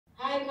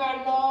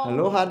Carlo.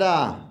 Hello,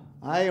 Hada.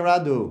 Hi,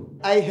 Radu.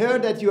 I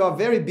heard that you are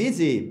very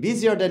busy,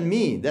 busier than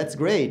me. That's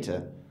great.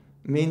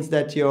 Means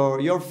that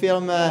your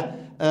film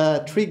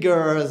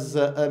triggers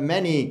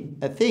many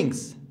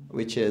things,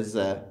 which is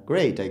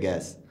great, I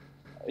guess.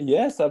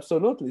 Yes,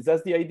 absolutely.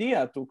 That's the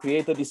idea, to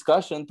create a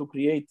discussion, to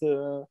create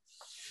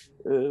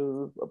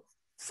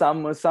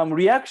some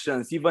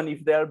reactions, even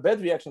if they are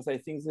bad reactions. I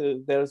think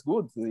there's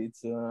good.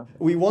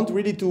 We want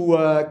really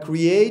to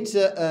create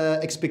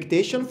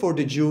expectation for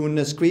the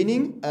June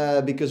screening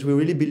because we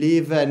really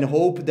believe and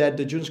hope that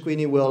the June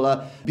screening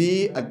will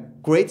be a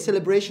great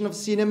celebration of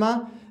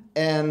cinema,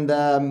 and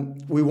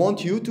we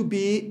want you to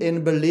be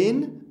in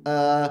Berlin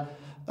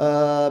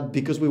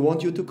because we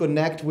want you to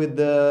connect with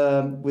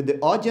the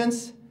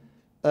audience,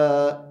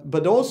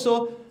 but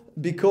also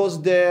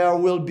because there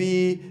will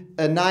be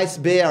a nice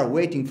bear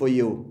waiting for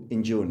you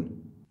in June.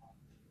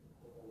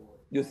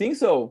 You think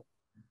so?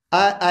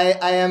 I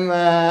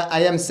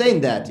am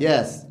saying that,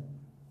 yes.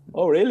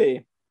 Oh,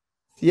 really?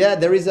 Yeah,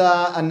 there is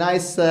a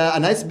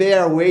nice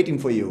bear waiting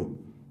for you.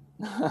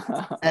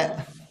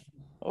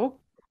 Oh.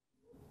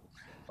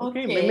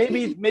 Okay,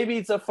 maybe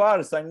it's a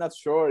farce. I'm not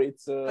sure.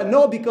 It's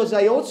no, because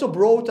I also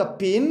brought a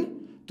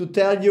pin to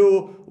tell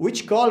you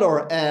which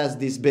color has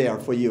this bear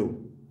for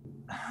you.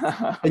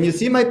 Can you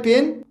see my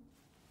pin?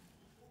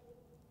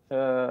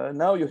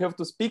 Now you have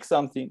to speak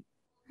something.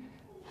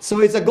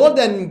 So it's a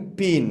golden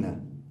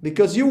pin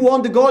because you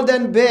won the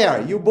golden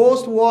bear. You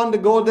both won the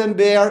golden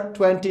bear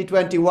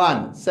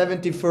 2021,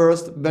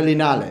 71st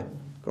Berlinale.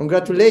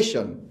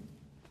 Congratulations.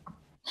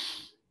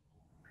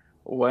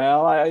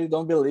 Well, I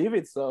don't believe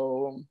it.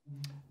 So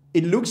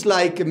it looks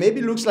like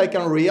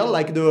unreal,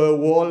 like the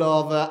wall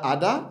of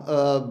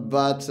Ada,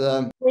 but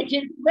which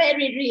is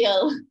very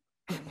real.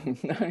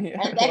 Yeah,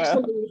 and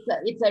actually,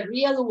 it's a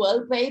real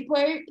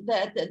wallpaper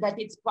that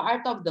it's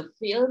part of the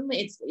film.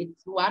 It's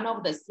one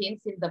of the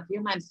scenes in the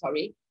film. I'm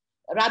sorry,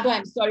 Radu.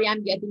 I'm sorry.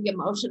 I'm getting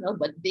emotional,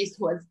 but this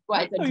was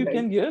quite a. You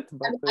can get.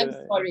 But, I'm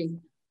sorry.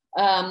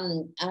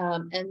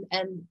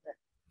 And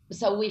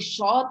so we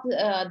shot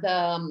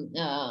the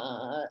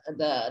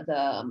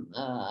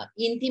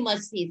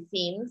intimacy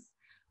scenes.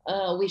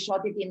 We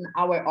shot it in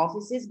our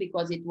offices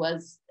because it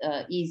was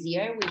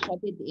easier. We shot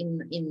it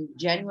in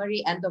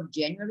January, end of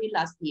January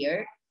last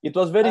year. It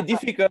was very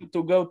difficult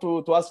to go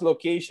to us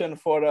location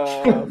for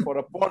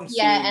a porn scene.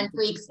 Yeah, and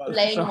to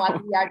explain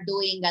what we are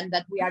doing, and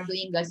that we are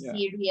doing a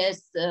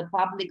serious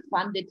public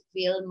funded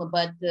film,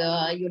 but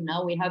you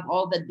know, we have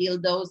all the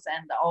dildos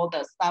and all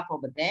the stuff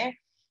over there.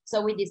 So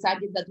we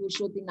decided that we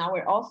shoot in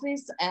our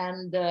office,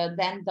 and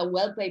then the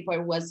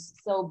wallpaper was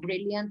so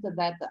brilliant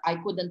that I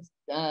couldn't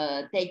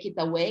take it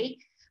away.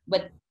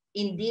 But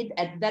indeed,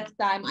 at that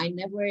time, I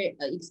never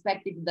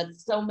expected that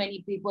so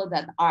many people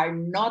that are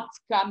not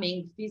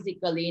coming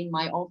physically in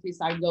my office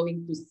are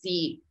going to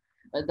see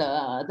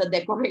the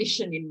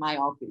decoration in my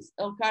office.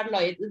 Oh, Carlo,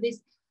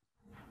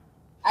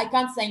 I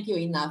can't thank you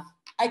enough.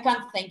 I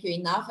can't thank you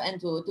enough, and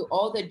to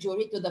all the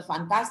jury, to the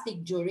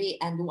fantastic jury,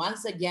 and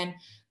once again,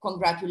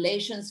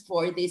 congratulations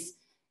for this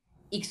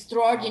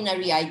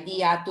extraordinary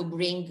idea to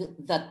bring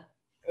the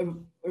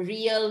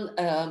real,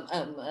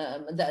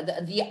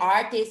 the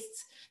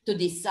artists to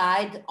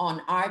decide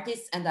on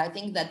artists. And I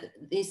think that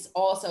this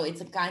also,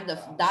 it's a kind of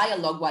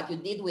dialogue, what you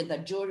did with the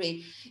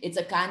jury, it's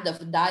a kind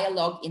of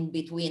dialogue in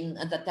between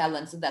the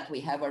talents that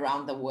we have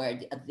around the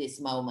world at this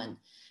moment.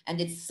 And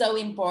it's so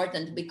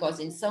important because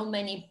in so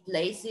many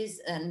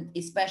places, and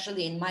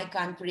especially in my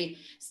country,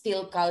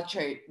 still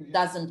culture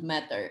doesn't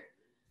matter.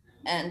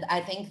 And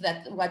I think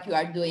that what you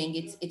are doing,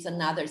 it's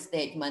another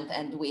statement,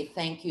 and we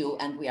thank you,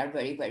 and we are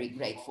very, very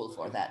grateful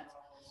for that.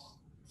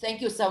 Thank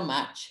you so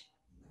much.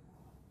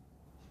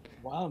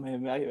 Wow,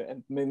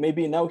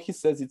 maybe now he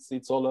says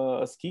it's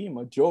all a scheme,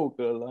 a joke,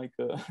 like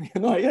you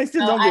know. I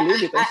still don't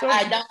believe it.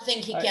 I don't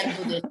think he can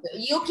do this.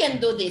 You can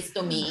do this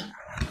to me,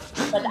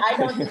 but I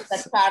don't think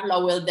that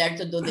Carlo will dare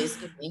to do this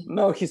to me.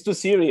 No, he's too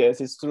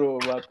serious. It's true,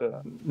 but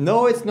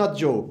no, it's not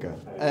joke.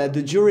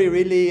 The jury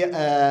really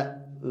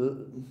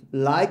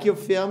like your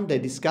film. They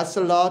discuss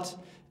a lot,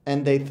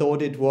 and they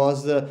thought it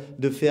was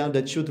the film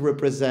that should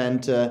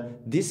represent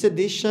this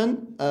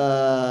edition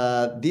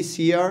this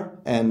year.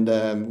 And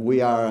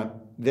we are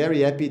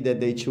very happy that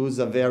they choose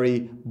a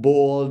very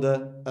bold,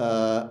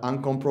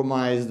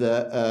 uncompromised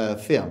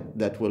film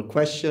that will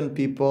question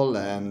people.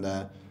 And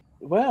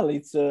well,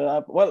 it's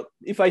well,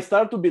 if I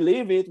start to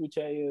believe it, which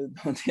I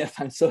don't yet,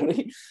 I'm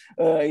sorry.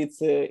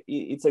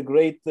 It's a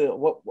great.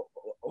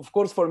 Of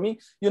course, for me,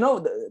 you know,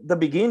 the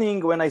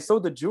beginning when I saw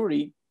the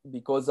jury,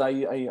 because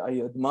I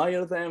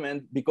admire them,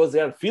 and because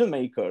they are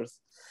filmmakers.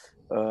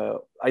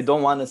 I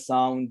don't want to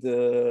sound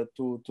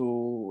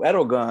too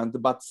arrogant,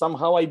 but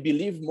somehow I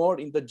believe more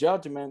in the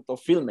judgment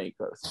of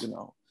filmmakers, you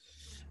know.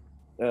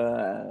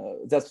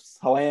 That's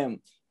how I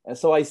am. And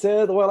so I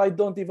said, well, I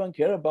don't even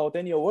care about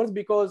any awards,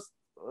 because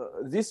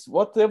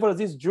whatever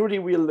this jury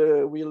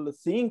will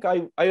think,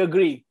 I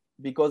agree,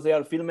 because they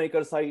are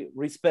filmmakers I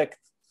respect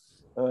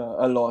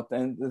a lot.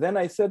 And then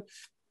I said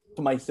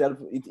to myself,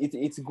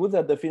 it's good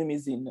that the film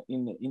is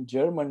in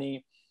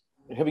Germany,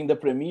 having the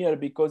premiere,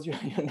 because you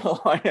know,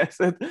 I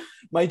said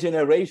my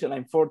generation,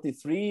 I'm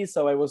 43,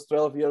 so I was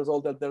 12 years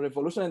old at the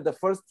revolution, and the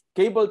first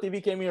cable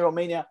TV came in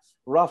Romania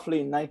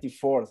roughly in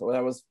 94. So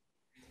I was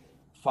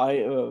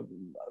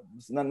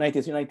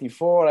 93,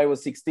 94, I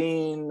was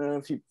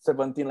 16,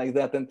 17, like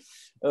that. And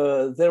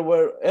there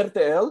were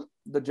RTL,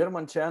 the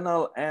German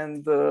channel,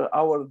 and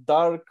our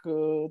dark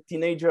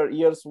teenager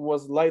years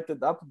was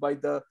lighted up by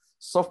the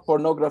soft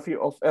pornography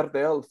of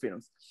RTL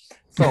films.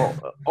 So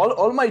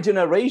all my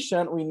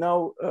generation, we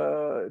know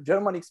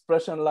German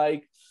expression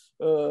like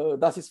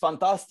das ist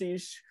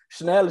fantastisch,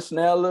 schnell,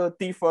 schnell,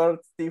 tiefer,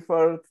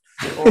 tiefer,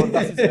 or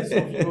das ist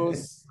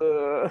Vesuvius,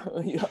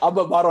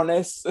 aber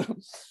Baroness,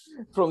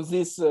 from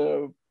this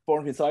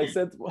porn. So I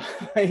said,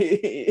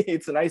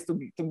 it's nice to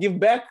give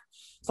back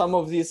some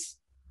of this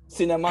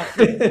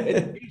cinematic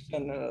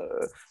education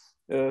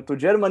to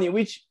Germany,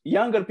 which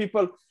younger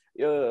people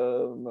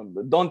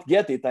don't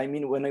get it. I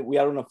mean, when we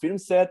are on a film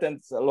set,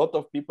 and a lot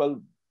of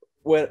people,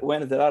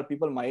 when there are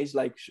people my age,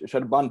 like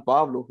Sherban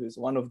Pavlu, who is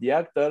one of the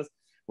actors,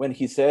 when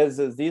he says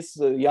these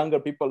younger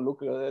people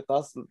look at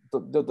us,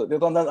 they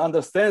don't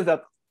understand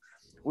that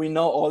we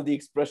know all the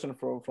expression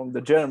from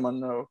the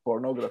German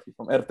pornography,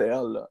 from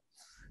RTL.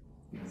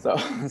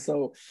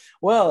 So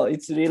well,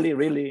 it's really,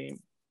 really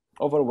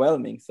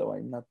overwhelming. So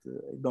I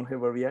don't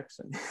have a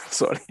reaction.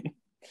 Sorry.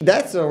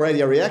 That's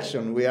already a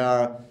reaction. We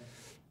are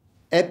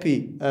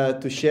happy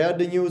to share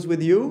the news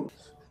with you.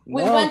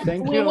 We want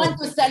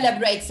to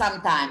celebrate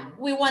sometime.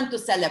 We want to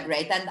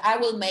celebrate, and I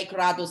will make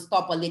Radu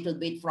stop a little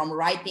bit from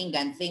writing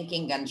and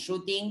thinking and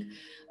shooting,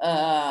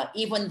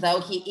 even though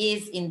he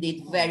is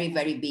indeed very,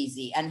 very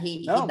busy, and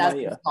he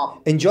doesn't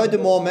stop. Enjoy the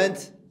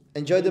moment,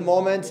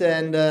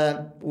 and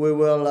we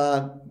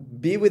will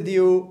be with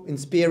you in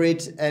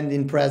spirit and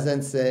in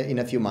presence in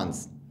a few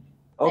months.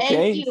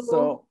 Okay,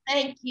 so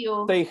thank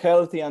you. Stay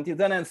healthy until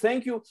then, and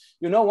thank you,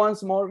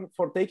 once more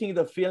for taking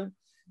the film.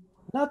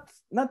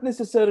 Not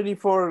necessarily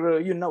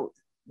for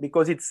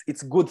because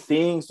it's good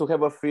things to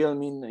have a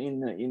film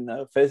in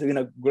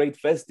a great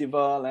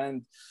festival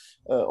and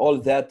all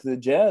that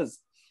jazz,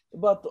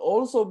 but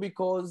also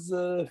because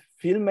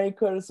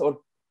filmmakers, or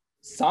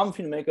some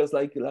filmmakers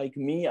like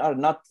me, are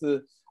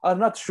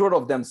not sure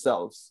of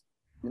themselves.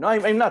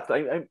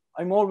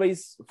 I'm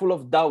always full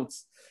of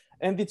doubts.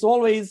 And it's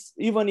always,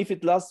 even if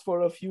it lasts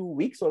for a few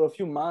weeks or a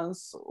few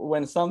months,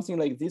 when something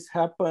like this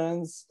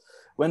happens,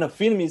 when a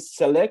film is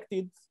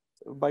selected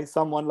by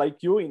someone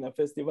like you in a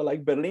festival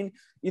like Berlin,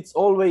 it's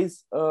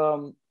always,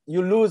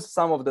 you lose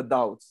some of the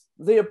doubts.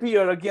 They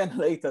appear again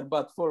later,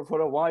 but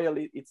for a while,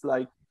 it's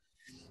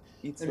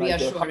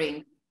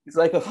reassuring. It's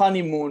like a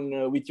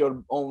honeymoon with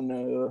your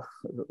own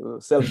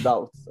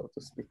self-doubt, so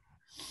to speak.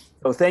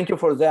 So thank you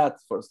for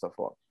that, first of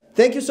all.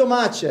 Thank you so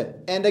much.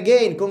 And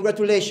again,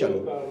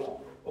 congratulations.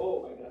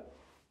 Oh.